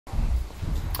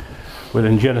We're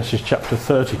in Genesis chapter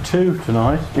 32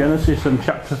 tonight. Genesis and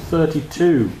chapter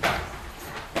 32.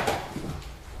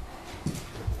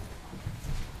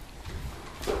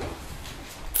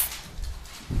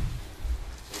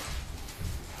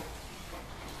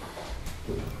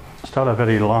 It's not a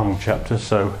very long chapter,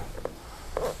 so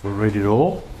we'll read it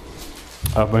all.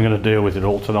 We're going to deal with it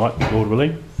all tonight, Lord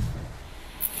willing.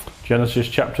 Genesis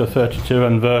chapter 32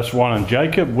 and verse 1. And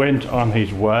Jacob went on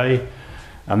his way,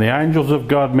 and the angels of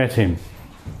God met him.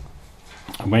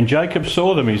 And when Jacob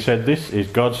saw them, he said, "This is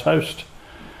God's host."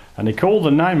 And he called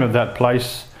the name of that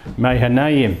place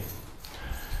Mahanaim.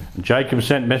 And Jacob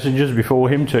sent messengers before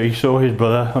him to Esau his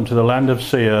brother unto the land of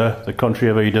Seir, the country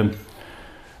of Edom.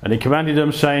 And he commanded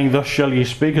them, saying, "Thus shall ye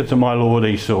speak unto my lord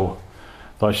Esau.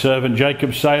 Thy servant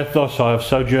Jacob saith thus, I have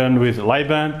sojourned with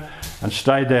Laban, and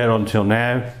stayed there until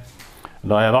now.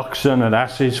 And I have oxen and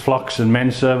asses, flocks and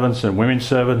men servants and women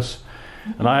servants.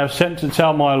 And I have sent to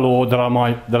tell my lord that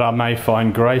I may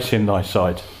find grace in thy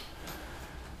sight."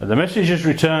 And the messengers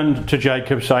returned to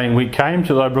Jacob, saying, "We came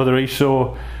to thy brother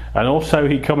Esau, and also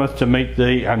he cometh to meet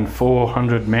thee, and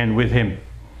 400 men with him."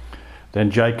 Then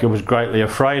Jacob was greatly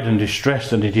afraid and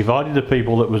distressed, and he divided the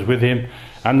people that was with him,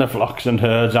 and the flocks and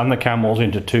herds and the camels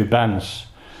into 2 bands,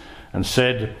 and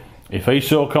said, "If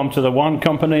Esau come to the one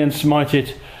company and smite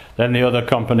it, then the other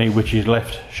company which is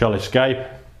left shall escape."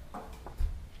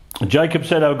 And Jacob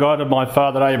said, "O God of my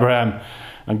father Abraham,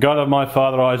 and God of my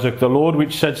father Isaac, the Lord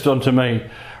which saidst unto me,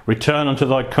 Return unto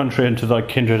thy country and to thy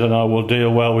kindred, and I will deal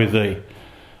well with thee.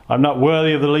 I am not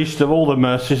worthy of the least of all the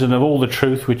mercies and of all the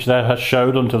truth which thou hast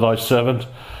showed unto thy servant.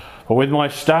 For with my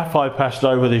staff I passed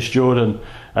over this Jordan,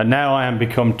 and now I am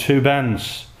become 2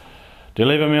 bands.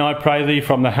 Deliver me, I pray thee,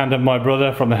 from the hand of my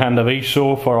brother, from the hand of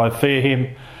Esau, for I fear him,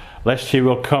 lest he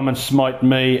will come and smite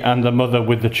me and the mother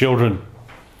with the children.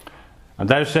 And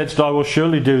thou saidst, I will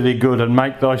surely do thee good, and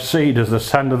make thy seed as the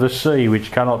sand of the sea,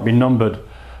 which cannot be numbered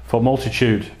for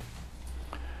multitude."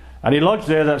 And he lodged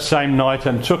there that same night,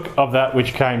 and took of that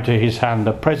which came to his hand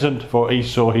a present for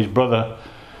Esau his brother,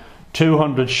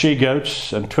 200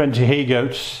 she-goats and 20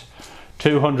 he-goats,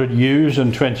 200 ewes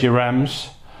and 20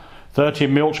 rams, 30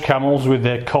 milch camels with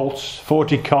their colts,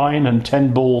 40 kine and 10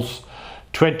 bulls,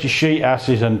 20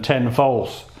 she-asses and 10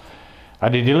 foals.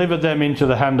 And he delivered them into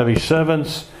the hand of his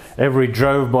servants, every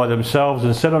drove by themselves,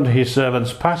 and said unto his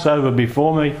servants, "Pass over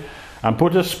before me, and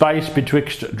put a space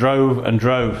betwixt drove and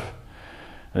drove."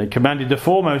 And he commanded the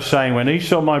foremost, saying, "When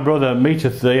Esau my brother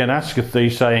meeteth thee, and asketh thee,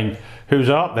 saying, Whose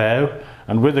art thou?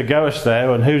 And whither goest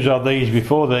thou? And whose are these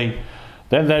before thee?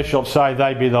 Then thou shalt say,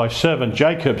 They be thy servant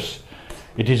Jacob's.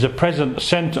 It is a present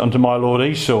sent unto my lord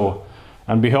Esau,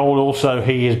 and behold, also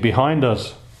he is behind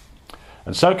us."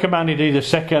 And so commanded he the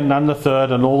second and the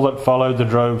third, and all that followed the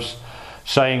droves,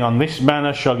 saying, "On this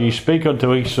manner shall ye speak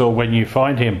unto Esau when you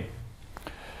find him.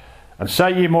 And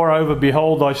say ye moreover,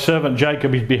 Behold, thy servant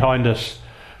Jacob is behind us.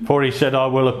 For he said, I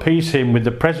will appease him with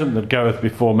the present that goeth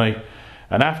before me,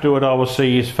 and afterward I will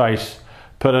see his face.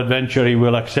 Peradventure he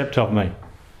will accept of me."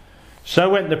 So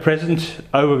went the present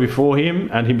over before him,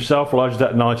 and himself lodged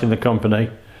that night in the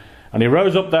company. And he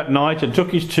rose up that night, and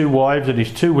took his 2 wives and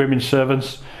his 2 women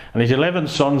servants, and his 11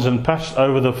 sons, and passed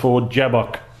over the ford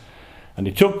Jabbok. And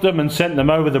he took them, and sent them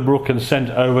over the brook, and sent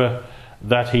over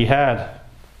that he had.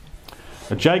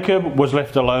 And Jacob was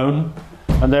left alone,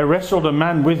 and there wrestled a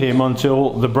man with him until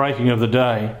the breaking of the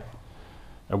day.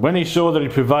 And when he saw that he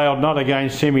prevailed not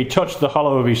against him, he touched the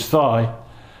hollow of his thigh,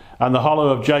 and the hollow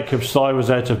of Jacob's thigh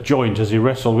was out of joint as he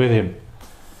wrestled with him.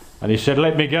 And he said,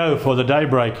 "Let me go, for the day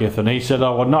breaketh." And he said,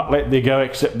 "I will not let thee go,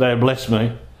 except thou bless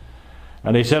me."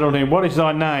 And he said unto him, "What is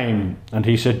thy name?" And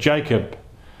he said, "Jacob."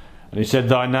 And he said,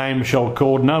 "Thy name shall be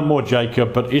called no more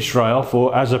Jacob, but Israel,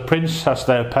 for as a prince hast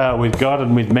thou power with God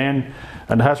and with men,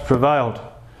 and hast prevailed."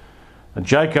 And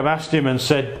Jacob asked him and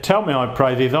said, "Tell me, I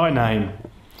pray thee, thy name."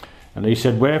 And he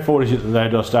said, "Wherefore is it that thou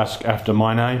dost ask after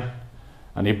my name?"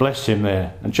 And he blessed him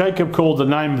there. And Jacob called the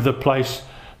name of the place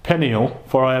Peniel,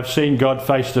 for I have seen God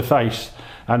face to face,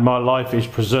 and my life is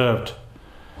preserved.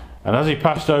 And as he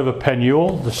passed over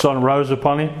Peniel, the sun rose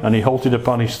upon him, and he halted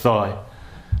upon his thigh.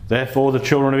 Therefore the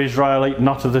children of Israel eat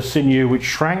not of the sinew which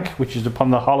shrank, which is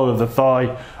upon the hollow of the thigh,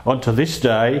 unto this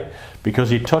day, because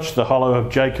he touched the hollow of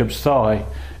Jacob's thigh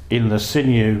in the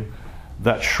sinew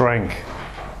that shrank.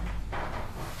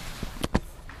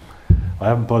 I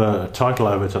haven't put a title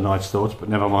over tonight's thoughts, but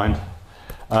never mind.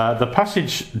 The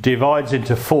passage divides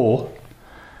into 4.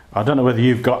 I don't know whether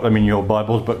you've got them in your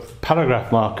Bibles, but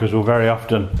paragraph markers will very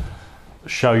often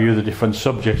show you the different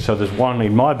subjects. So there's one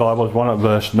in my Bible, there's one at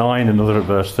verse 9, another at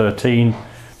verse 13,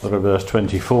 another at verse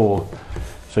 24.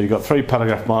 So you've got 3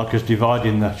 paragraph markers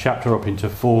dividing the chapter up into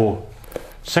 4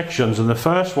 sections, and the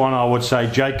first one I would say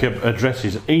Jacob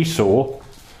addresses Esau,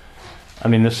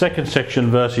 and in the second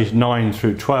section, verses 9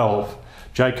 through 12,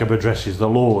 Jacob addresses the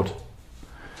Lord.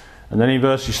 And then in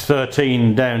verses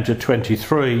 13 down to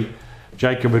 23,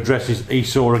 Jacob addresses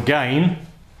Esau again,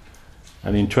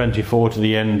 and in 24 to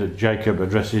the end, Jacob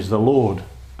addresses the Lord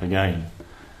again.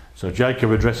 So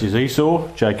Jacob addresses Esau,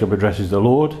 Jacob addresses the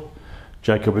Lord,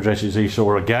 Jacob addresses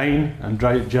Esau again, and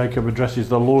Jacob addresses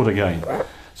the Lord again.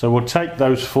 So we'll take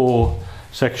those four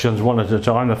sections one at a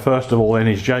time. The first of all then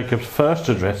is Jacob's first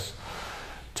address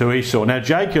to Esau. Now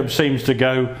Jacob seems to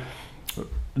go,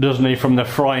 doesn't he, from the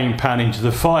frying pan into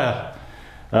the fire.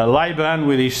 Laban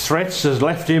with his threats has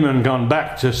left him and gone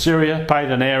back to Syria,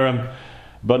 Padan Aram,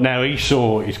 but now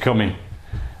Esau is coming.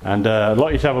 And I'd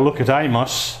like you to have a look at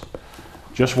Amos.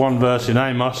 Just one verse in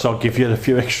Amos. I'll give you a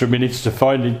few extra minutes to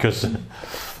find it because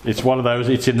it's one of those,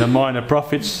 it's in the minor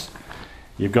prophets.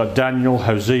 You've got Daniel,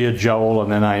 Hosea, Joel,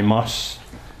 and then Amos,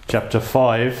 chapter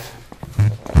 5.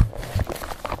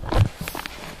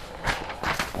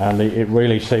 And it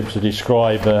really seems to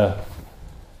describe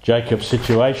Jacob's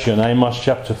situation. Amos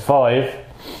chapter 5,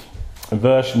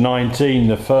 verse 19,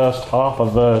 the first half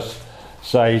of verse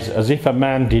says, "As if a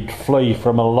man did flee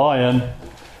from a lion,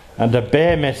 and a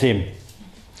bear met him,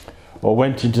 or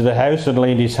went into the house and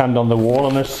leaned his hand on the wall,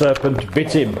 and a serpent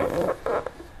bit him."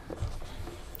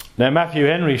 Now Matthew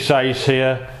Henry says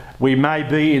here, we may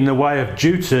be in the way of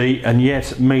duty and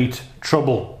yet meet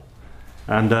trouble.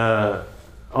 And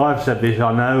I've said this,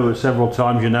 I know, several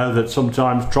times. You know that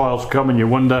sometimes trials come and you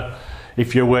wonder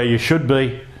if you're where you should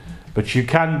be, but you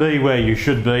can be where you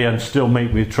should be and still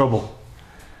meet with trouble.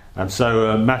 And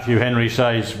so Matthew Henry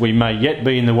says we may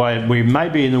be in the way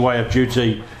of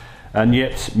duty and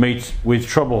yet meet with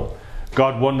trouble.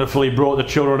 God wonderfully brought the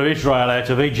children of Israel out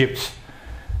of Egypt,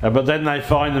 but then they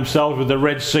find themselves with the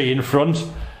Red Sea in front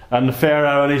and the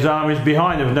Pharaoh and his armies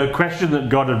behind them. There's no question that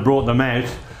God had brought them out.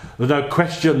 There's no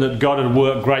question that God had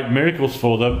worked great miracles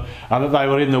for them and that they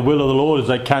were in the will of the Lord as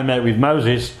they came out with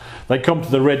Moses. They come to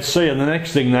the Red Sea, and the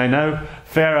next thing they know,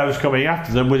 Pharaoh's coming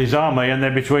after them with his army, and they're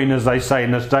between, as they say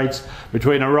in the States,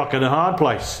 between a rock and a hard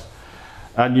place.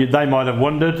 And they might have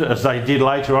wondered, as they did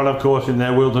later on, of course, in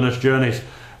their wilderness journeys,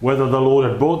 whether the Lord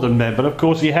had brought them there. But of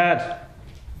course he had.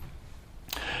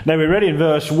 Now we read in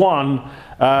verse 1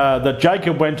 that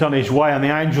Jacob went on his way and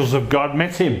the angels of God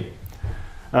met him.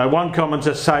 One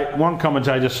commentator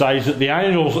says that the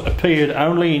angels appeared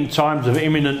only in times of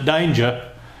imminent danger,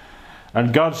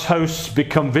 and God's hosts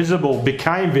became visible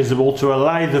to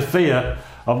allay the fear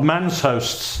of man's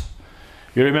hosts.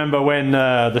 You remember when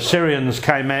the Syrians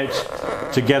came out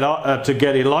to get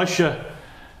Elisha,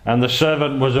 and the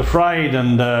servant was afraid,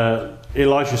 and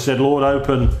Elisha said, "Lord,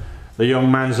 open the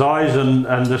young man's eyes,"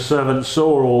 and the servant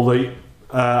saw all the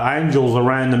angels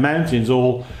around the mountains,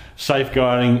 all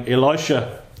safeguarding Elisha.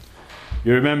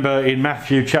 You remember in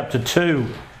Matthew chapter 2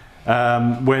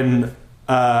 when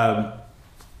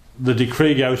the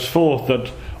decree goes forth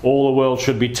that all the world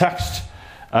should be taxed.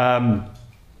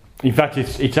 In fact,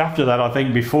 it's after that, I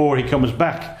think, before he comes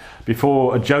back,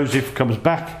 before Joseph comes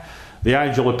back, the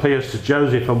angel appears to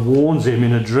Joseph and warns him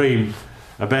in a dream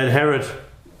about Herod.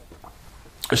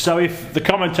 So if the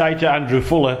commentator Andrew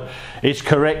Fuller is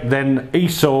correct, then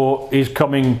Esau is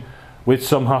coming with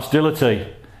some hostility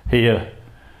here.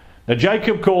 Now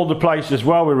Jacob called the place as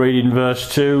well, we read in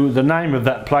verse 2, the name of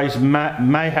that place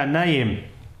Mahanaim,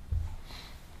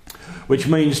 which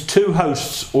means two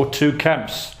hosts or two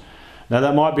camps. Now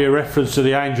that might be a reference to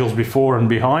the angels before and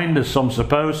behind, as some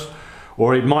suppose,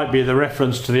 or it might be the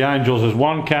reference to the angels as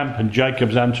one camp and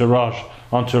Jacob's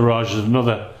entourage as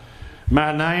another.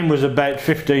 Mahanaim was about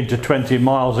 15 to 20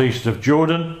 miles east of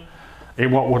Jordan,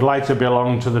 in what would later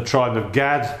belong to the tribe of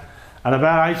Gad, and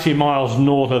about 80 miles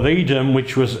north of Edom,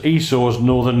 which was Esau's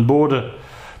northern border,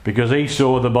 because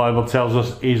Esau, the Bible tells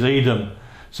us, is Edom.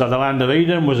 So the land of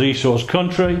Edom was Esau's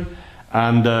country,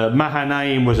 and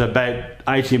Mahanaim was about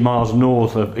 80 miles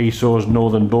north of Esau's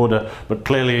northern border, but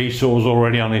clearly Esau's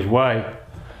already on his way.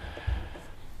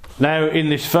 Now in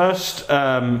this first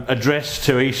address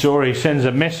to Esau, he sends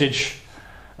a message,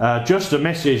 just a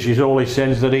message is all he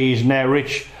sends, that he is now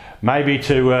rich, maybe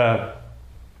to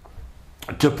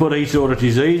put Esau at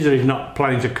his ease, that he's not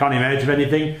planning to con him out of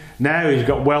anything. Now he's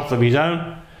got wealth of his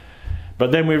own.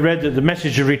 But then we read that the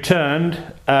messenger returned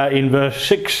in verse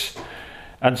 6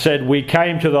 and said, "We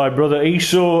came to thy brother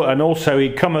Esau, and also he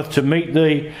cometh to meet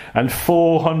thee, and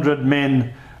 400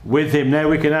 men with him." Now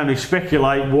we can only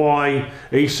speculate why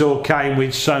Esau came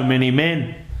with so many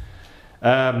men.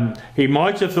 He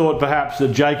might have thought perhaps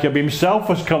that Jacob himself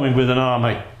was coming with an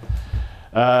army.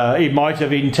 He might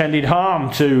have intended harm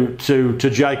to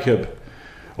Jacob.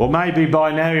 Or maybe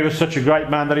by now he was such a great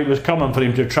man that it was common for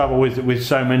him to travel with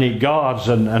so many guards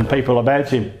and people about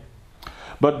him.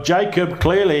 But Jacob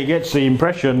clearly gets the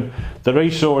impression that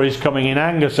Esau is coming in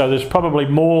anger, so there's probably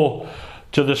more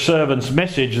to the servant's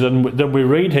message than we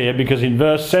read here, because in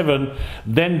verse 7,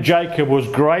 then Jacob was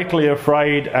greatly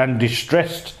afraid and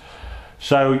distressed.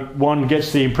 So one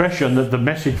gets the impression that the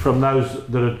message from those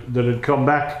that had come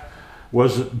back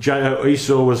was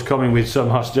Esau was coming with some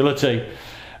hostility.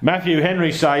 Matthew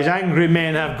Henry says, angry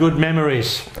men have good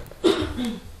memories.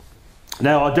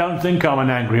 Now, I don't think I'm an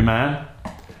angry man.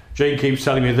 Jean keeps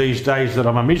telling me these days that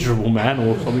I'm a miserable man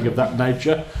or something of that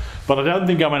nature. But I don't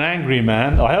think I'm an angry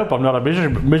man. I hope I'm not a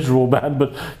miserable man,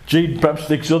 but Jean perhaps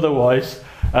thinks otherwise.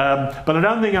 But I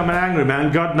don't think I'm an angry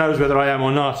man. God knows whether I am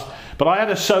or not. But I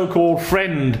had a so-called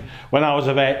friend when I was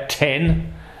about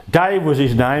 10. Dave was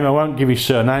his name. I won't give his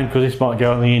surname because this might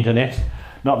go on the internet.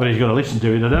 Not that he's going to listen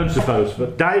to it, I don't suppose.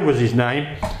 But Dave was his name.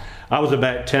 I was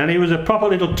about 10. He was a proper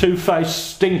little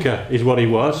two-faced stinker, is what he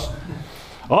was.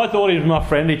 I thought he was my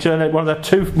friend. He turned out one of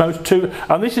the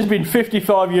and this has been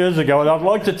 55 years ago, and I'd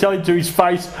like to tell him to his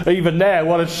face even now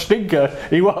what a stinker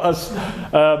he was.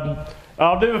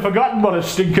 I've never forgotten what a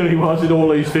stinker he was in all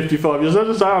these 55 years.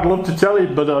 As I say, I'd love to tell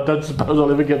him, but I don't suppose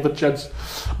I'll ever get the chance.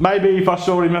 Maybe if I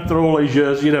saw him after all these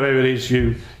years, you know how it is,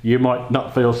 you might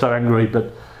not feel so angry,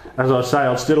 but as I say,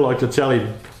 I'd still like to tell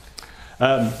him.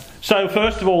 So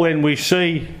first of all then we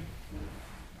see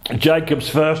Jacob's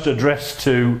first address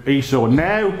to Esau.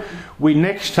 Now we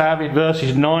next have in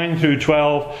verses 9 through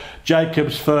 12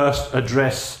 Jacob's first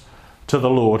address to the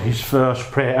Lord, his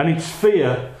first prayer. And it's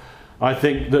fear, I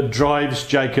think, that drives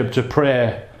Jacob to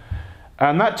prayer.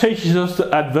 And that teaches us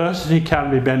that adversity can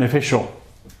be beneficial.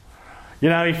 You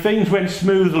know, if things went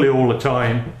smoothly all the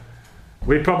time,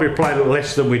 we'd probably pray a little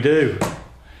less than we do.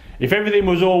 If everything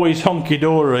was always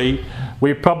hunky-dory,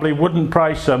 we probably wouldn't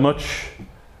pray so much,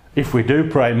 if we do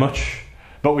pray much,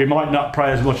 but we might not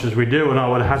pray as much as we do, and I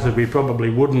would hazard we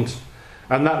probably wouldn't.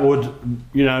 And that would,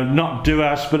 you know, not do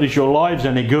our spiritual lives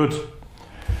any good.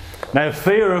 Now,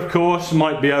 fear, of course,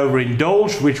 might be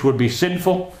overindulged, which would be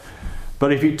sinful,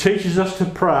 but if it teaches us to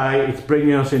pray, it's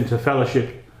bringing us into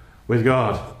fellowship with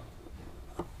God.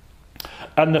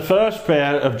 And the first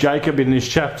prayer of Jacob in this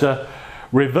chapter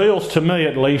reveals to me,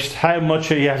 at least, how much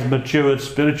he has matured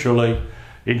spiritually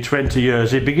in 20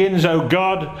 years. It begins, O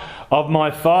God of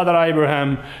my father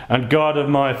Abraham and God of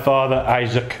my father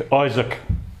Isaac.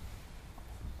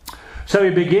 So he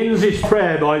begins his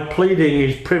prayer by pleading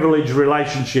his privileged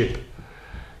relationship.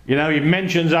 You know, he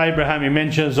mentions Abraham, he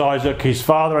mentions Isaac, his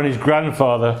father and his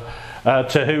grandfather,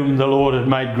 to whom the Lord had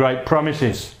made great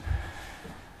promises.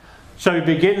 So he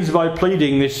begins by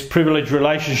pleading this privileged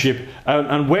relationship.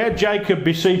 And where Jacob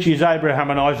beseeches Abraham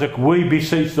and Isaac, we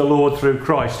beseech the Lord through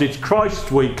Christ. It's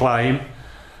Christ we claim.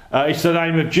 It's the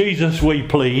name of Jesus we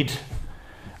plead.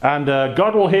 And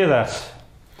God will hear that.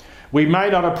 We may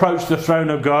not approach the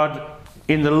throne of God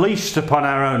in the least upon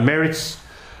our own merits,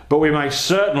 but we may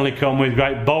certainly come with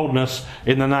great boldness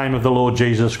in the name of the Lord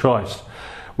Jesus Christ.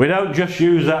 We don't just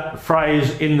use that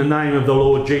phrase, in the name of the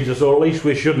Lord Jesus, or at least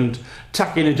we shouldn't,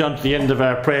 tacking it onto the end of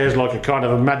our prayers like a kind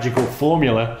of a magical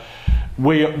formula.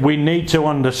 We need to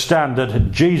understand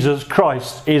that Jesus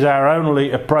Christ is our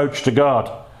only approach to God.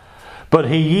 But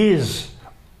he is,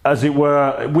 as it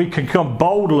were, we can come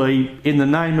boldly in the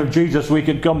name of Jesus. We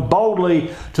can come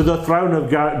boldly to the throne of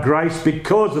grace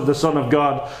because of the Son of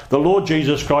God, the Lord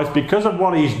Jesus Christ, because of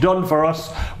what he's done for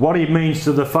us, what he means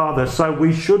to the Father. So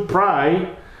we should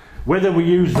pray. Whether we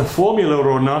use the formula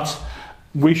or not,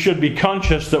 we should be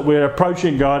conscious that we're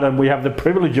approaching God, and we have the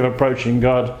privilege of approaching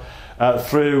God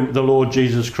through the Lord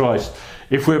Jesus Christ.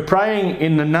 If we're praying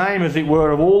in the name, as it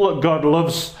were, of all that God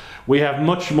loves, we have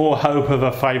much more hope of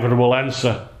a favourable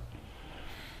answer.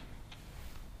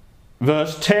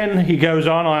 Verse 10, he goes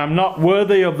on, I am not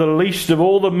worthy of the least of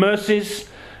all the mercies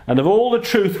and of all the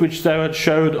truth which thou hast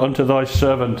showed unto thy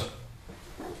servant.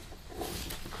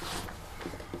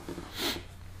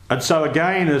 And so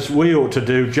again, as we ought to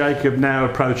do, Jacob now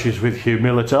approaches with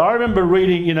humility. I remember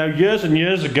reading, years and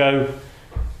years ago,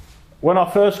 when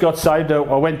I first got saved, I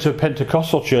went to a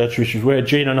Pentecostal church, which is where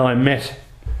Jean and I met.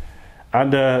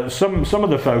 And some of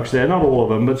the folks there, not all of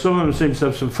them, but some of them seemed to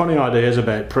have some funny ideas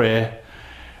about prayer.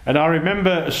 And I remember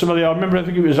I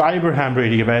think it was Abraham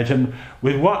reading about it, and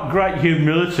with what great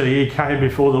humility he came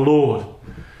before the Lord.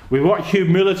 With what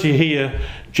humility here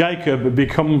Jacob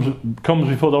comes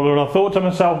before the Lord. I thought to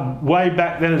myself, way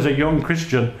back then as a young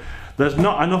Christian, there's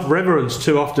not enough reverence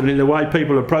too often in the way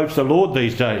people approach the Lord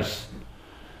these days.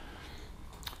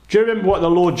 Do you remember what the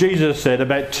Lord Jesus said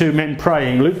about two men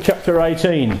praying? Luke chapter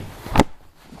 18.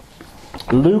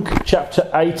 Luke chapter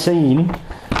 18.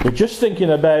 We're just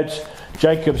thinking about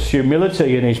Jacob's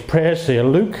humility and his prayers here.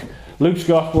 Luke's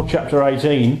Gospel chapter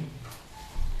 18.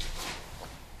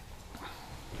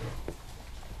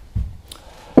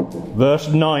 Verse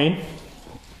 9.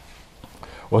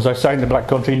 Or as I say in the Black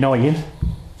Country, 9.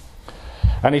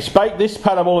 And he spake this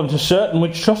parable unto certain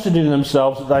which trusted in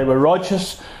themselves that they were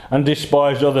righteous and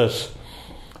despised others.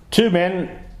 2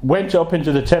 men went up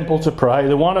into the temple to pray,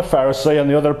 the one a Pharisee and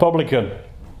the other a publican.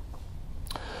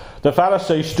 The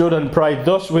Pharisee stood and prayed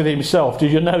thus with himself.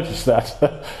 Did you notice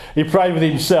that? He prayed with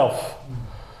himself.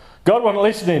 God wasn't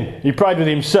listening. He prayed with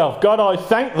himself. God, I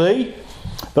thank thee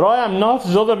that I am not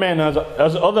as other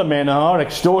men are,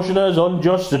 extortioners,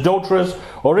 unjust, adulterers,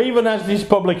 or even as this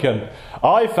publican.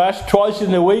 I fast twice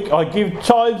in the week. I give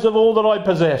tithes of all that I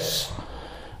possess.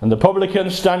 And the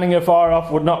publican, standing afar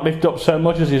off, would not lift up so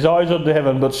much as his eyes unto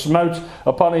heaven, but smote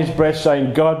upon his breast,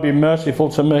 saying, God, be merciful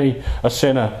to me, a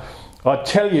sinner. I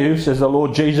tell you, says the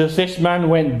Lord Jesus, this man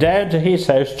went down to his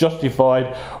house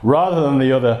justified rather than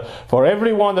the other. For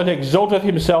every one that exalteth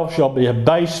himself shall be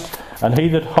abased, and he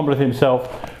that humbleth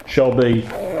himself shall be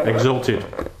exalted.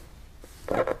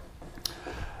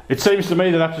 It seems to me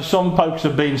that after some folks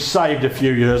have been saved a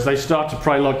few years, they start to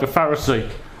pray like the Pharisee.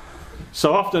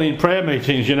 So often in prayer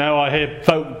meetings, I hear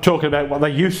folk talking about what they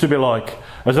used to be like,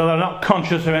 as though they're not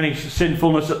conscious of any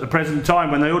sinfulness at the present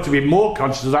time, when they ought to be more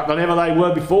conscious of that than ever they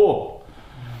were before.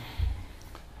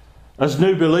 As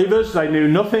new believers, they knew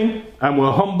nothing and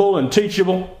were humble and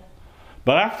teachable.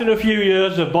 But after a few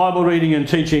years of Bible reading and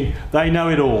teaching, they know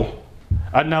it all,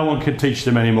 and no one can teach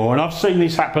them anymore. And I've seen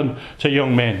this happen to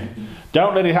young men.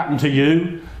 Don't let it happen to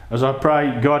you, as I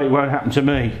pray, God, it won't happen to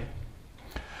me.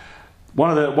 One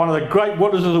of the great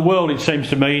wonders of the world, it seems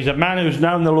to me, is a man who's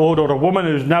known the Lord, or a woman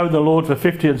who's known the Lord for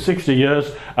 50 and 60 years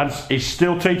and is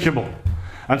still teachable,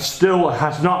 and still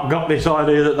has not got this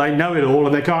idea that they know it all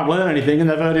and they can't learn anything and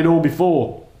they've heard it all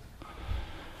before.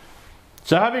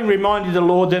 So having reminded the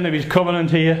Lord then of his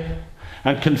covenant here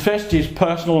and confessed his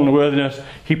personal unworthiness,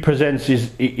 he presents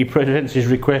his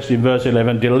request in verse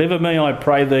 11. Deliver me, I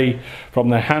pray thee, from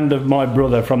the hand of my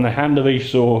brother, from the hand of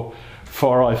Esau,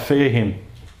 for I fear him.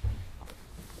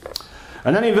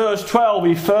 And then in verse 12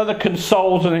 he further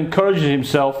consoles and encourages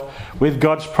himself with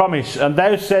God's promise. And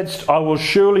thou saidst, I will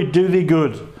surely do thee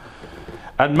good,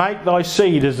 and make thy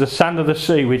seed as the sand of the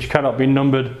sea, which cannot be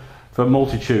numbered for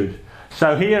multitude.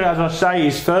 So here, as I say,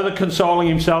 he's further consoling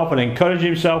himself and encouraging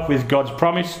himself with God's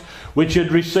promise, which he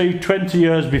had received 20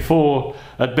 years before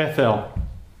at Bethel.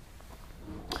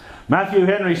 Matthew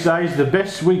Henry says the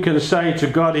best we can say to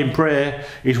God in prayer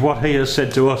is what he has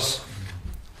said to us.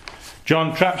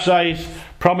 John Trapp says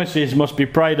promises must be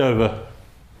prayed over.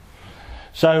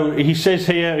 So he says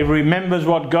here, he remembers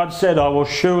what God said, I will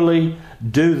surely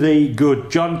do thee good.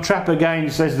 John Trapp again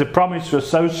says the promise was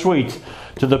so sweet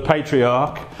to the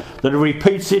patriarch that he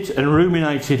repeats it and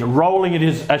ruminates it, rolling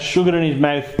it as sugar in his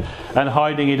mouth and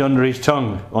hiding it under his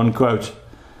tongue, unquote.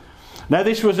 Now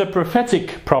this was a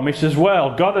prophetic promise as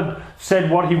well. God had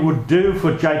said what he would do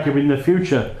for Jacob in the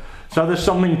future. So there's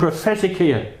something prophetic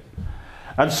here.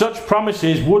 And such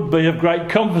promises would be of great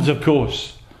comfort, of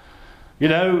course.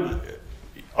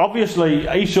 Obviously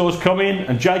Esau's coming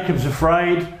and Jacob's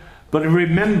afraid, but he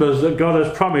remembers that God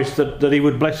has promised that he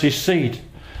would bless his seed,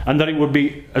 and that it would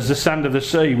be as the sand of the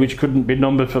sea, which couldn't be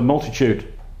numbered for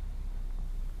multitude.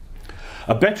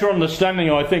 A better understanding,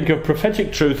 I think, of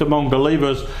prophetic truth among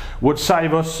believers would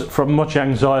save us from much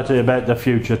anxiety about the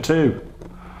future too.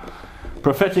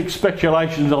 Prophetic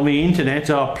speculations on the internet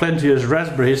are plenty as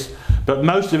raspberries, but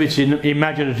most of it's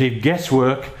imaginative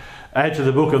guesswork out of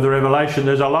the book of the Revelation.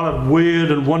 There's a lot of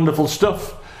weird and wonderful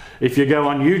stuff. If you go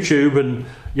on YouTube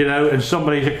and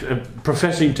somebody's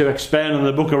professing to expound on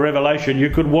the book of Revelation,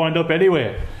 you could wind up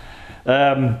anywhere.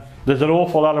 There's an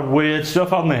awful lot of weird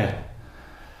stuff on there.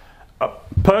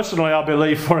 Personally, I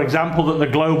believe, for example, that the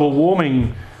global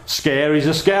warming scare is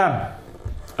a scam.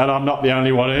 And I'm not the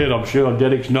only one here, I'm sure.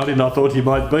 Derek's nodding, I thought he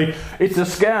might be. It's a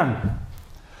scam.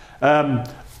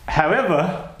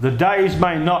 However, the days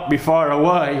may not be far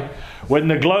away when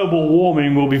the global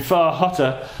warming will be far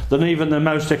hotter than even the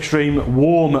most extreme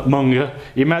warmonger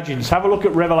imagines. Have a look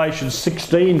at Revelation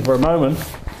 16 for a moment.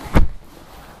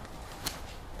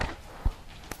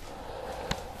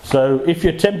 So if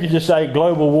you're tempted to say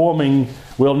global warming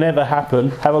will never happen,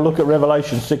 have a look at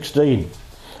Revelation 16.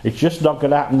 It's just not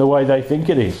going to happen the way they think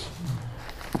it is.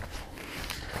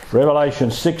 Revelation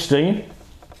 16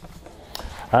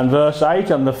 and verse 8,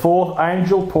 and the fourth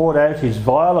angel poured out his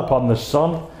vial upon the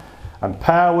sun, and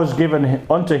power was given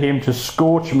unto him to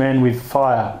scorch men with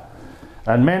fire.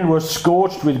 And men were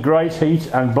scorched with great heat,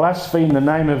 and blasphemed the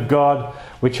name of God,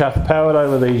 which hath power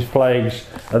over these plagues,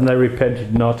 and they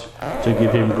repented not to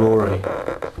give him glory.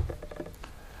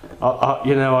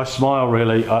 I smile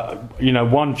really.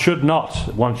 One should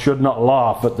not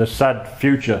laugh at the sad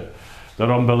future that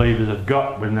unbelievers have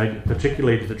got when they,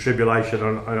 particularly into the tribulation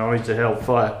and into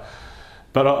hellfire.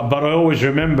 But I always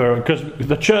remember, because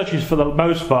the churches, for the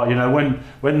most part,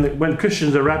 when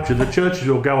Christians are raptured, the churches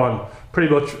will go on pretty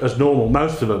much as normal.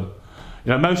 Most of them.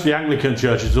 Most of the Anglican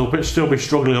churches will still be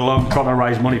struggling along trying to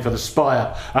raise money for the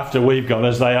spire after we've gone,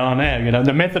 as they are now.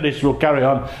 The Methodists will carry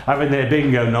on having their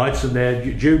bingo nights and their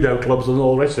judo clubs and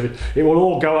all the rest of it. It will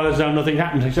all go on as though nothing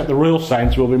happened, except the real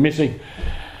saints will be missing.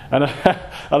 And I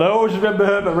always remember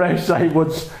Herbert Rouse saying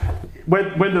once,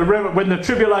 when the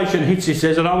tribulation hits, he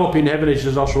says, and I'm up in heaven, he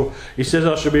says,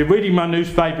 I shall be reading my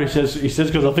newspaper, he says,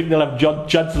 because I think they'll have John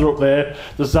Chancellor up there,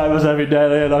 the same as having down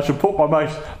there, and I shall put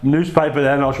my newspaper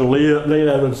there and I shall lean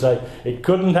over and say, it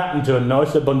couldn't happen to a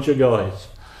nicer bunch of guys.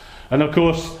 And of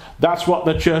course, that's what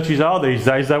the churches are these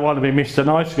days. They want to be Mr.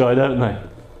 Nice Guy, don't they?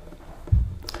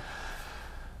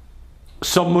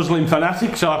 Some Muslim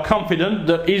fanatics are confident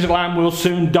that Islam will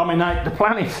soon dominate the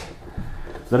planet,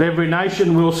 that every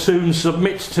nation will soon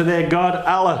submit to their God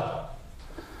Allah.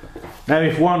 Now,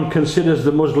 if one considers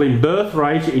the Muslim birth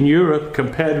rate in Europe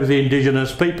compared with the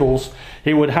indigenous peoples,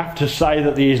 he would have to say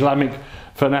that the Islamic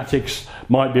fanatics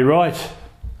might be right.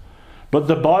 But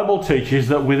the Bible teaches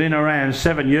that within around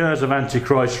 7 years of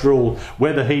Antichrist's rule,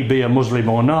 whether he be a Muslim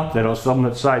or not, there are some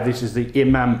that say this is the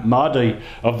Imam Mahdi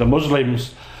of the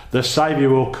Muslims, the Saviour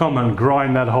will come and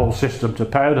grind that whole system to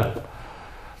powder.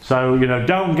 So,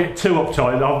 don't get too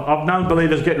uptight. I've known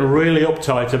believers getting really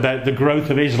uptight about the growth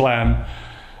of Islam.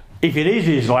 If it is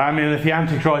Islam, and if the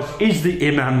Antichrist is the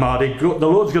Imam Mahdi, the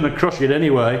Lord's going to crush it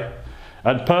anyway.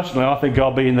 And personally, I think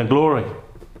I'll be in the glory.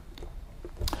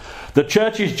 The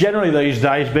churches generally these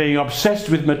days, being obsessed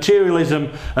with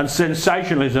materialism and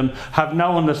sensationalism, have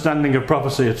no understanding of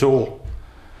prophecy at all.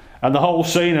 And the whole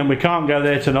scene, and we can't go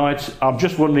there tonight, I'm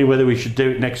just wondering whether we should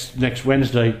do it next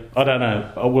Wednesday. I don't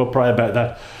know. I will pray about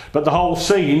that. But the whole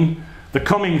scene, the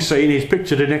coming scene, is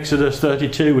pictured in Exodus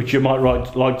 32, which you might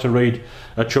like to read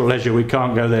at your leisure. We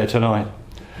can't go there tonight.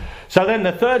 So then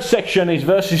the third section is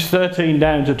verses 13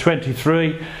 down to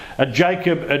 23.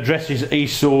 Jacob addresses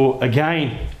Esau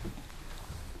again.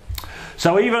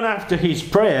 So even after his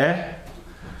prayer,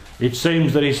 it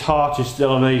seems that his heart is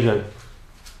still uneasy.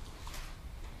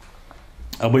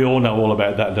 And we all know all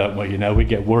about that, don't we? We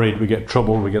get worried, we get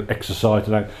troubled, we get exercised,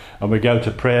 and we go to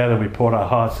prayer and we pour our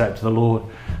hearts out to the Lord,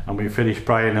 and we finish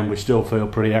praying and we still feel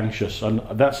pretty anxious. And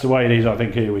that's the way it is, I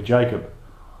think, here with Jacob.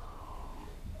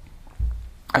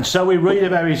 And so we read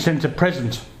about he sent a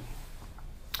present.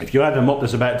 If you add them up,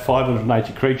 there's about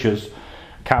 580 creatures,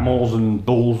 camels and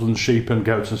bulls and sheep and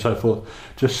goats and so forth,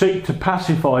 to seek to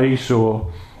pacify Esau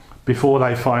before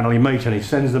they finally meet. And he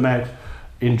sends them out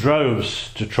in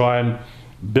droves to try and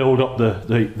build up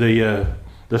the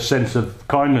sense of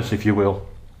kindness, if you will.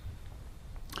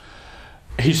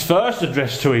 His first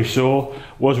address to Esau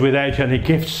was without any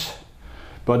gifts,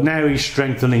 but now he's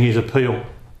strengthening his appeal.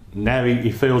 Now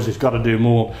he feels he's got to do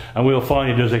more, and we'll find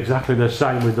he does exactly the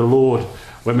same with the Lord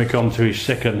when we come to his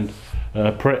second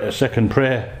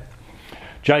prayer.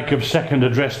 Jacob's second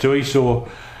address to Esau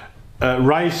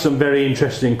raised some very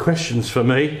interesting questions for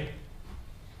me.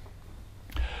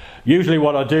 Usually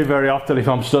what I do very often, if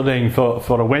I'm studying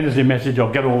for a Wednesday message,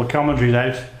 I'll get all the commentaries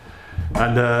out,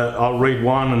 and I'll read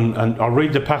one, and I'll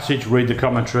read the passage, read the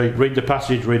commentary, read the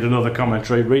passage, read another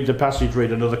commentary, read the passage,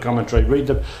 read another commentary,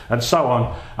 and so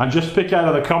on, and just pick out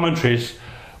of the commentaries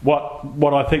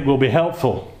what I think will be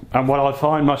helpful and what I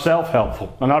find myself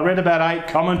helpful. And I read about 8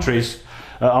 commentaries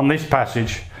on this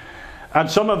passage,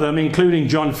 and some of them, including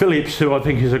John Phillips, who I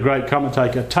think is a great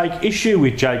commentator, take issue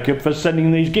with Jacob for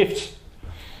sending these gifts.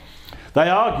 They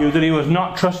argue that he was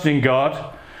not trusting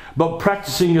God, but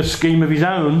practicing a scheme of his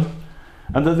own,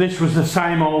 and that this was the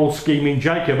same old scheming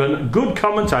Jacob. And good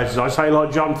commentators, I say,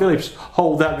 like John Phillips,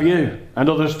 hold that view, and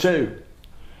others too.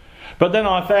 But then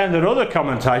I found that other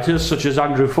commentators, such as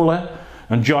Andrew Fuller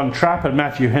and John Trapp and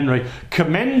Matthew Henry,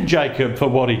 commend Jacob for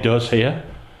what he does here,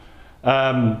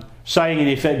 saying in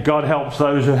effect, God helps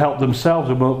those who help themselves,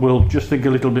 and we'll just think a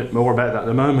little bit more about that in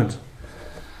a moment.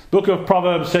 Book of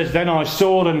Proverbs says, then I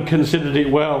saw and considered it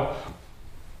well.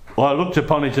 I looked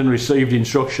upon it and received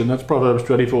instruction. That's Proverbs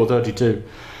 24:32.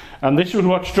 And this was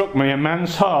what struck me. A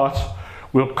man's heart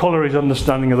will colour his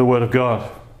understanding of the Word of God.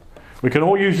 We can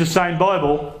all use the same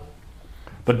Bible,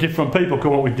 but different people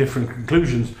come up with different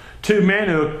conclusions. 2 men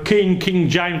who are keen King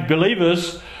James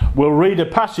believers will read a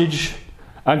passage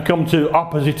and come to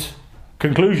opposite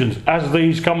conclusions, as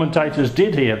these commentators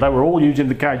did here. They were all using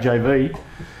the KJV.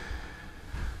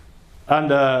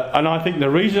 And I think the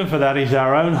reason for that is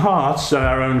our own hearts and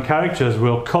our own characters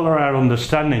will colour our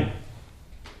understanding.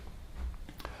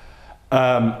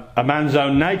 A man's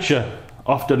own nature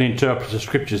often interprets the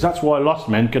scriptures. That's why lost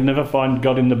men can never find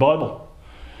God in the Bible,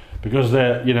 because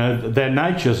their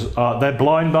natures they're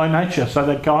blind by nature, so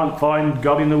they can't find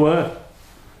God in the Word.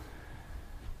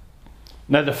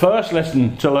 Now, the first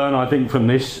lesson to learn, I think, from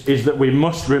this is that we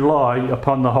must rely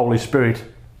upon the Holy Spirit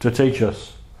to teach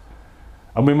us.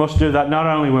 And we must do that not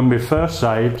only when we're first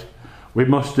saved, we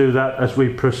must do that as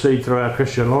we proceed through our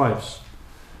Christian lives.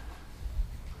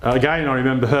 Again, I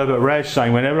remember Herbert Rausch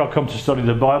saying, whenever I come to study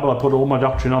the Bible, I put all my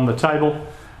doctrine on the table,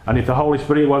 and if the Holy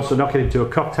Spirit wants to knock it into a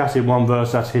cocktail in one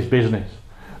verse, that's his business.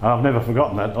 And I've never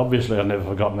forgotten that. Obviously, I've never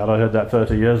forgotten that. I heard that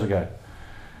 30 years ago.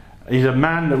 He's a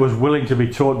man that was willing to be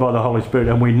taught by the Holy Spirit,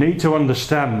 and we need to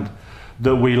understand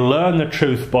that we learn the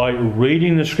truth by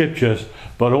reading the Scriptures,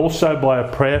 but also by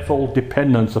a prayerful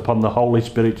dependence upon the Holy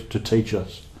Spirit to teach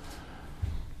us.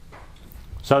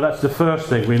 So that's the first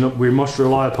thing. We must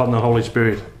rely upon the Holy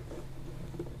Spirit.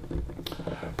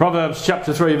 Proverbs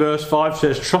chapter 3 verse 5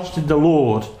 says, "Trust in the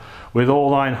Lord with all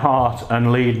thine heart,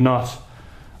 and lead not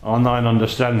on thine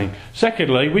understanding."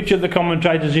 Secondly, which of the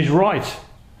commentators is right?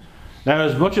 Now,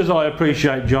 as much as I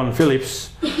appreciate John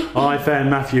Phillips, I found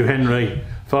Matthew Henry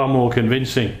far more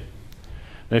convincing.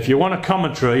 Now, if you want a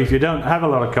commentary, if you don't have a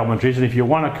lot of commentaries, and if you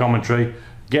want a commentary,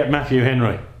 get Matthew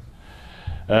Henry.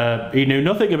 He knew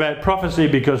nothing about prophecy,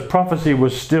 because prophecy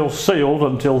was still sealed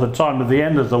until the time of the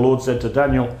end, as the Lord said to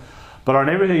Daniel. But on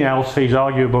everything else, he's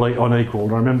arguably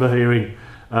unequalled. I remember hearing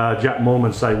Jack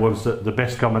Mormon say once that the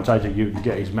best commentator you can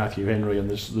get is Matthew Henry, and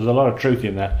there's a lot of truth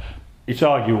in that. It's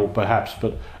arguable perhaps,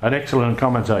 but an excellent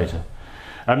commentator.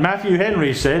 And Matthew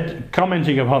Henry said,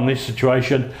 commenting upon this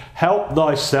situation, "Help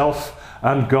thyself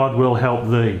and God will help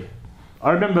thee."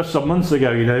 I remember some months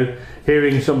ago,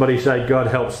 hearing somebody say God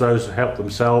helps those who help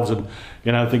themselves, and,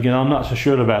 thinking I'm not so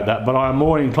sure about that, but I'm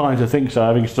more inclined to think so,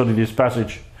 having studied this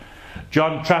passage.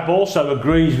 John Trapp also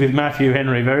agrees with Matthew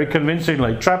Henry very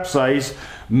convincingly. Trapp says,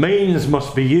 "Means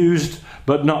must be used,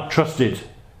 but not trusted."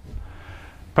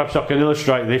 Perhaps I can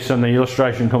illustrate this, and the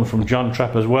illustration comes from John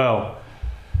Trapp as well.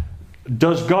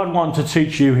 Does God want to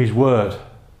teach you His Word?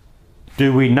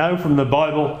 Do we know from the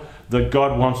Bible that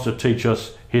God wants to teach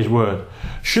us His Word?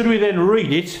 Should we then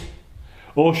read it,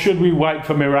 or should we wait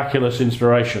for miraculous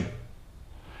inspiration?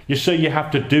 You see, you have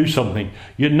to do something.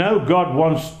 God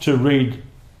wants to read,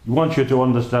 He wants you to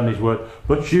understand His Word,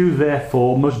 but you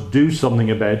therefore must do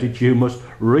something about it. You must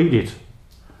read it.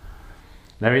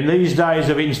 Now, in these days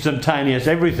of instantaneous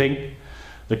everything,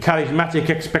 the charismatic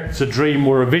expects a dream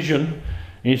or a vision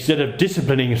instead of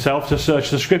disciplining himself to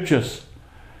search the Scriptures.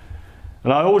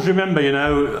 And I always remember,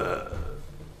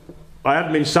 I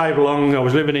hadn't been saved long. It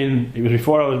was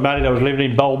before I was married. I was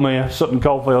living in Boldmere, Sutton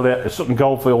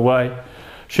Coldfield Way,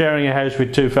 sharing a house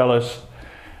with two fellas.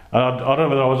 And I don't know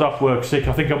whether I was off work sick.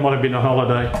 I think I might have been on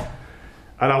holiday.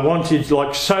 And I wanted,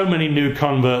 like so many new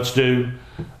converts do,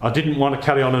 I didn't want to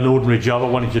carry on an ordinary job. I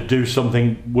wanted to do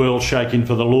something world-shaking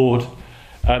for the Lord.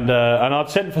 And I'd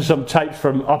sent for some tapes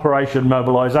from Operation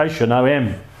Mobilisation,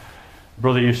 OM.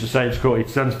 Brother used to say it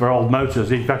stands for Old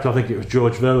Motors. In fact, I think it was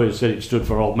George Verwer who said it stood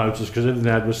for Old Motors, because everything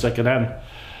they had was second-hand.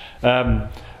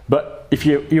 But if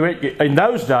you in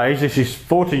those days, this is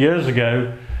 40 years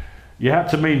ago, you had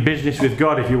to mean business with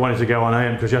God if you wanted to go on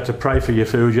AM, because you had to pray for your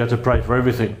food, you had to pray for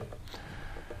everything.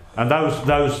 And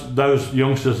those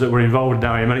youngsters that were involved in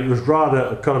AM, and it was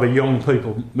rather kind of a young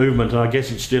people movement, and I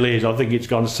guess it still is. I think it's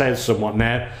gone south somewhat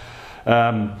now.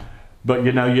 But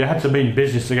you had to mean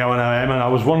business to go on AM, and I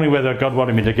was wondering whether God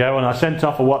wanted me to go, and I sent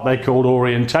off for what they called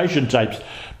orientation tapes,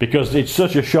 because it's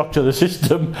such a shock to the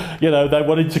system. They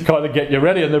wanted to kind of get you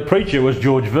ready, and the preacher was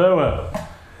George Verwer,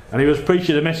 and he was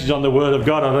preaching a message on the Word of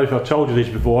God. I don't know if I've told you this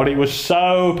before, and it was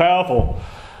so powerful.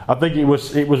 I think it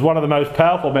was one of the most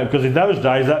powerful men, because in those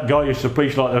days that guy used to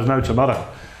preach like there was no tomorrow,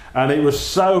 and it was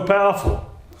so powerful.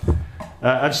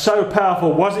 And so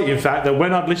powerful was it, in fact, that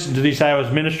when I'd listened to this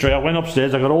hour's ministry, I went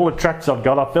upstairs, I got all the tracts I'd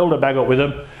got, I filled a bag up with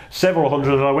them, several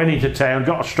hundred, and I went into town,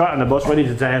 got straight on the bus, went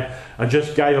into town, and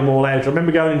just gave them all out. I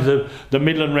remember going into the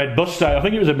Midland Red bus station. I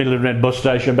think it was a Midland Red bus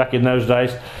station back in those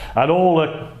days, and all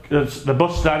the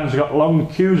bus stands got long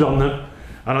queues on them,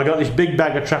 and I got this big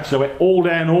bag of tracts that went all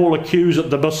down all the queues at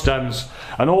the bus stands,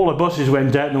 and all the buses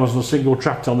went down and there wasn't a single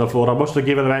tract on the floor. I must have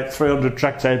given about 300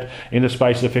 tracts out in the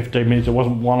space of 15 minutes. There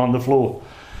wasn't one on the floor.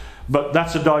 But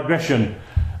that's a digression.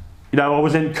 I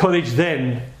was encouraged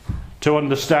then to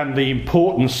understand the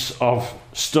importance of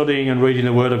studying and reading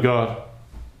the Word of God.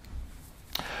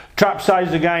 Trapp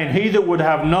says again, he that would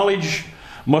have knowledge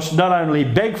must not only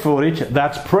beg for it,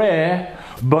 that's prayer,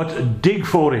 but dig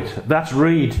for it, that's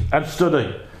read and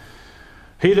study.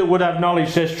 He that would have knowledge,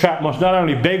 says Trapp, must not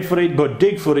only beg for it, but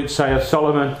dig for it, saith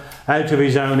Solomon, out of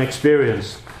his own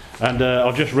experience. And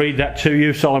I'll just read that to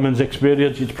you, Solomon's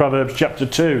experience. It's Proverbs chapter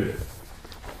 2.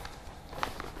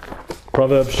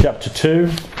 Proverbs chapter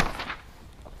 2,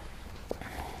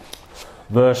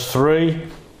 verse 3.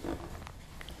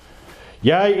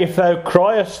 Yea, if thou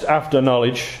criest after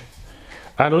knowledge,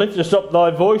 and liftest up thy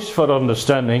voice for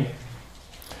understanding,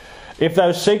 if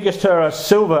thou seekest her as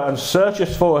silver, and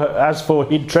searchest for her as for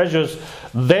hid treasures,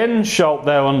 then shalt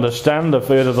thou understand the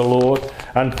fear of the Lord,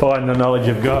 and find the knowledge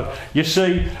of God. You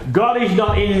see, God is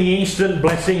not in the instant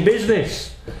blessing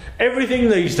business. Everything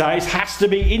these days has to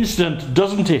be instant,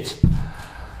 doesn't it?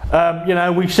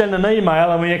 We send an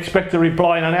email and we expect a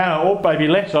reply in an hour, or maybe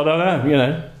less, I don't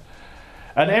know,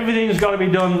 And everything's got to be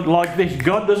done like this.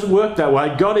 God doesn't work that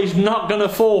way. God is not going to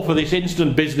fall for this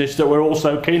instant business that we're all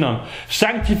so keen on.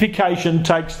 Sanctification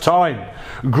takes time.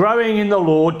 Growing in the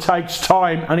Lord takes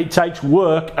time, and it takes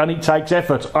work, and it takes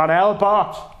effort on our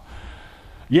part.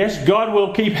 Yes, God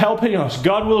will keep helping us.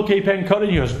 God will keep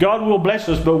encouraging us. God will bless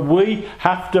us, but we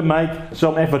have to make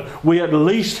some effort. We at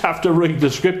least have to read the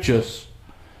scriptures.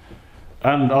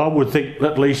 And I would think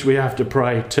at least we have to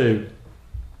pray too.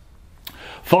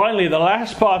 Finally, the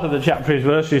last part of the chapter is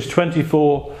verses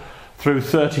 24 through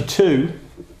 32.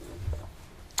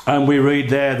 And we read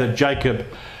there that Jacob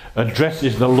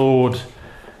addresses the Lord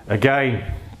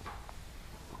again.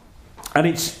 And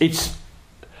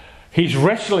he's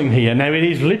wrestling here. Now, it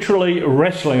is literally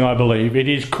wrestling, I believe. It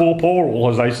is corporal,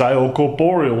 as they say, or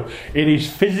corporeal. It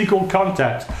is physical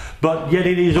contact. But yet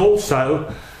it is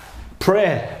also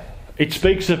prayer. It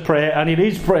speaks of prayer, and it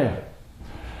is prayer.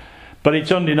 But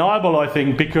it's undeniable, I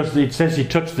think, because it says he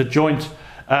touched the joint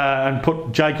and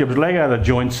put Jacob's leg out of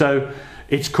joint. So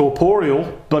it's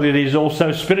corporeal, but it is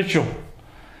also spiritual.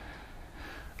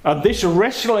 And this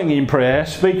wrestling in prayer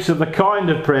speaks of the kind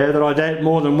of prayer that I doubt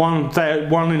more than one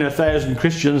in 1,000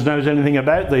 Christians knows anything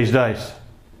about these days.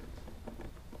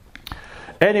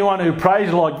 Anyone who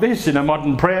prays like this in a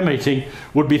modern prayer meeting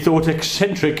would be thought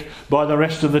eccentric by the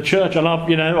rest of the church. And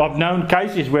I've known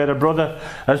cases where a brother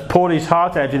has poured his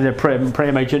heart out in their prayer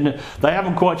meeting. They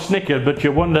haven't quite snickered, but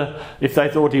you wonder if they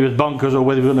thought he was bonkers or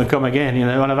whether he was going to come again.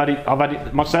 And I've had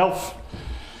it myself.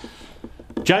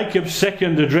 Jacob's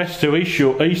second address to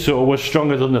Esau was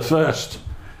stronger than the first,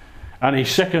 and his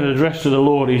second address to the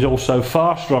Lord is also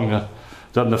far stronger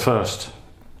than the first.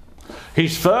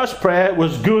 His first prayer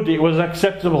was good, it was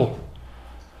acceptable.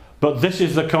 But this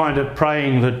is the kind of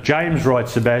praying that James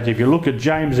writes about. If you look at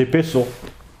James' epistle,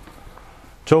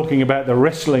 talking about the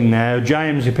wrestling now,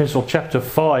 James' epistle chapter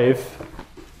 5,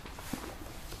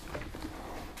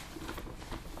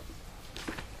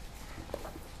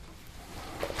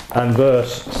 and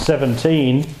verse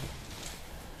 17,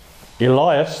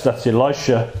 Elias, that's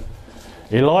Elisha,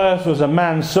 Elias was a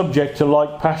man subject to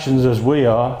like passions as we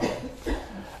are,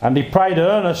 and he prayed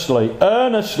earnestly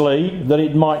that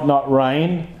it might not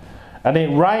rain, and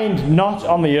it rained not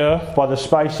on the earth by the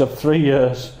space of 3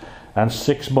 years and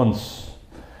 6 months.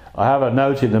 I have a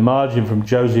note in the margin from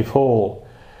Joseph Hall.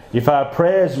 If our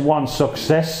prayers want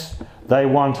success, they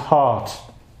want heart.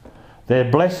 Their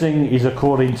blessing is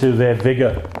according to their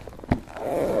vigour.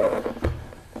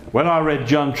 When I read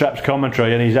John Trapp's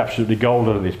commentary, and he's absolutely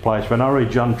golden at this place, when I read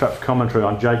John Trapp's commentary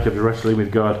on Jacob's wrestling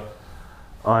with God,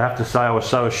 I have to say I was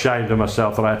so ashamed of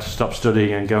myself that I had to stop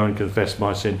studying and go and confess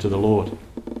my sin to the Lord.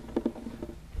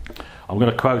 I'm going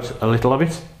to quote a little of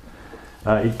it.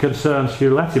 It concerns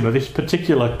Hugh Latimer. This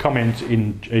particular comment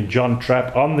in John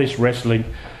Trapp on this wrestling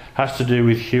has to do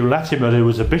with Hugh Latimer, who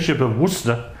was a bishop of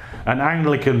Worcester, an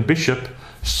Anglican bishop,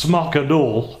 smock and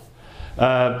all,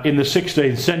 in the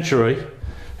 16th century,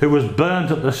 who was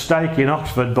burnt at the stake in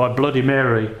Oxford by Bloody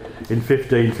Mary in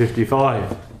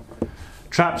 1555.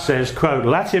 Trapp says, quote,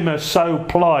 Latimer so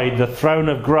plied the throne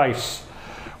of grace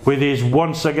with his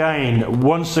once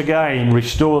again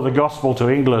restore the gospel to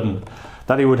England,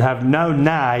 that he would have no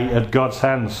nay at God's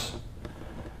hands.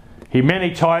 He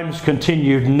many times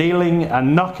continued kneeling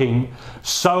and knocking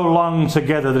so long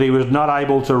together that he was not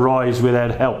able to rise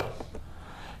without help.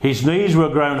 His knees were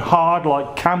grown hard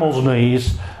like camel's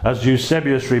knees, as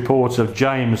Eusebius reports of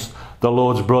James, the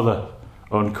Lord's brother,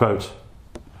 unquote.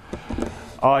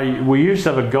 We used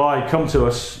to have a guy come to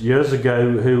us years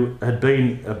ago who had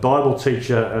been a Bible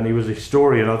teacher, and he was a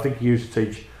historian. I think he used to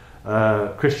teach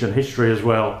Christian history as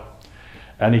well.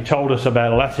 And he told us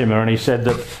about Latimer, and he said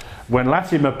that when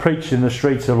Latimer preached in the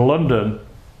streets of London,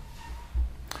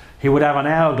 he would have an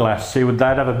hourglass. They'd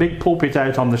have a big pulpit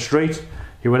out on the street.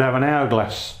 He would have an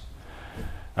hourglass.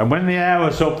 And when the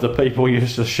hour's up, the people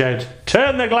used to shout,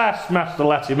 "Turn the glass, Master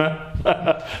Latimer."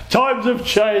 Times have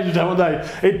changed, haven't they?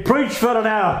 He'd preach for an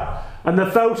hour, and the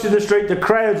folks in the street, the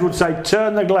crowds would say,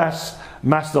 "Turn the glass,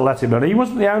 Master Latimer." And he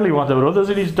wasn't the only one. There were others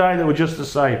in his day that were just the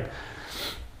same.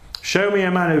 Show me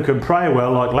a man who can pray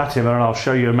well like Latimer, and I'll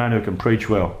show you a man who can preach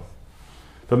well.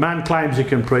 If a man claims he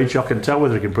can preach, I can tell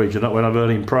whether he can preach or not when I've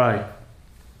heard him pray.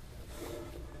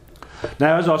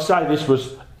 Now, as I say, this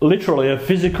was literally a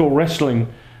physical wrestling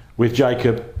with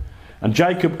Jacob, and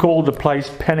Jacob called the place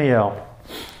Peniel,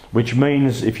 which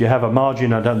means, if you have a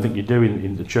margin, I don't think you do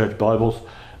in the church Bibles,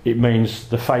 it means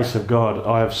the face of God.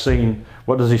 I have seen,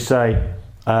 what does he say?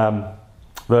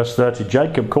 Verse 30,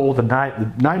 Jacob called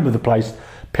the name of the place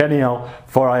Peniel,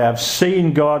 for I have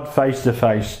seen God face to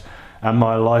face, and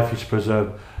my life is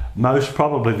preserved. Most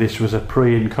probably this was a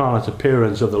pre-incarnate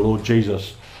appearance of the Lord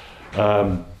Jesus.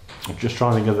 I'm just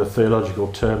trying to think of the theological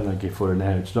term they give for it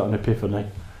now. It's not an epiphany.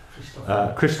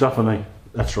 Christophany,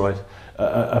 that's right.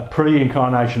 A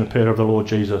pre-incarnation appear of the Lord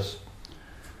Jesus.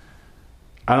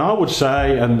 And I would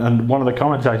say, and one of the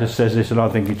commentators says this, and I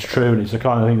think it's true, and it's the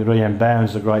kind of thing that E.M.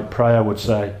 Bounds, the great prayer, would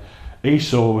say,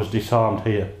 Esau was disarmed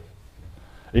here.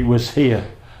 It was here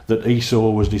that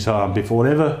Esau was disarmed. Before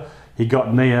ever he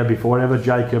got near, before ever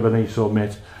Jacob and Esau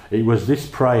met, it was this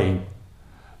praying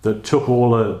that took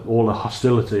all the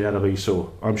hostility out of Esau.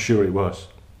 I'm sure it was.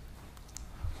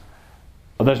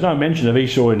 Well, there's no mention of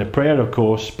Esau in the prayer, of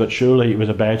course, but surely it was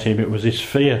about him. It was this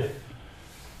fear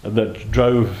that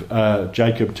drove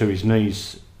Jacob to his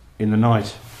knees in the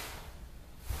night.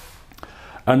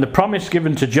 And the promise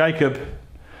given to Jacob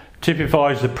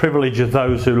typifies the privilege of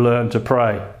those who learn to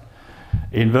pray.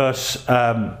 In verse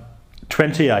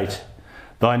 28,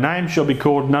 thy name shall be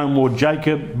called no more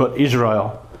Jacob, but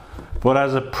Israel. For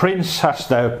as a prince hast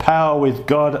thou power with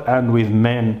God and with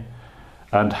men,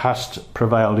 and hast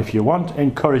prevailed. If you want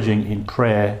encouraging in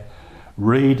prayer,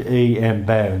 read E.M.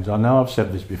 Bounds. I know I've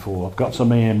said this before. I've got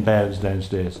some E.M. Bounds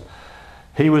downstairs.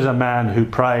 He was a man who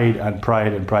prayed and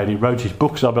prayed and prayed. He wrote his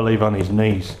books, I believe, on his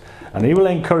knees. And he will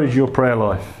encourage your prayer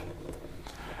life.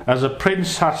 As a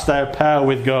prince hast thou power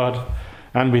with God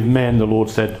and with men, the Lord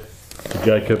said to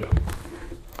Jacob.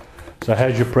 So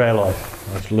how's your prayer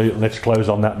life? Let's close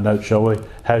on that note, shall we?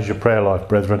 How's your prayer life,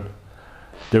 brethren?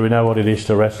 Do we know what it is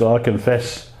to wrestle? I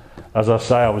confess, as I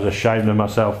say, I was ashamed of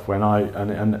myself when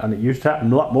and it used to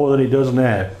happen a lot more than it does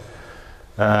now.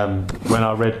 When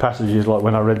I read passages like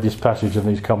when I read this passage and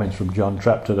these comments from John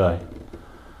Trapp today.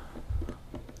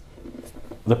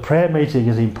 The prayer meeting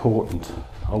is important.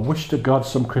 I wish to God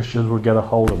some Christians would get a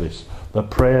hold of this. The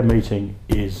prayer meeting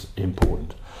is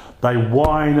important. They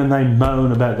whine and they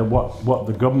moan about what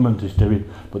the government is doing,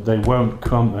 but they won't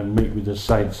come and meet with the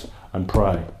saints and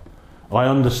pray. I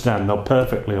understand, they'll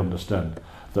perfectly understand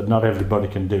that not everybody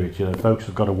can do it. You know, folks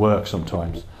have got to work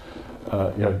sometimes.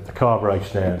 The car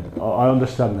breaks down. I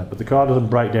understand that, but the car doesn't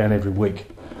break down every week.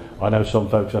 I know some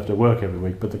folks have to work every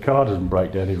week, but the car doesn't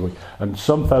break down every week. And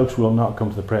some folks will not come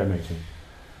to the prayer meeting.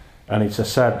 And it's a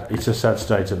sad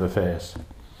state of affairs.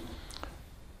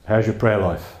 How's your prayer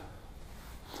life?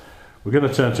 We're going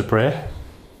to turn to prayer.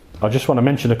 I just want to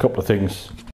mention a couple of things.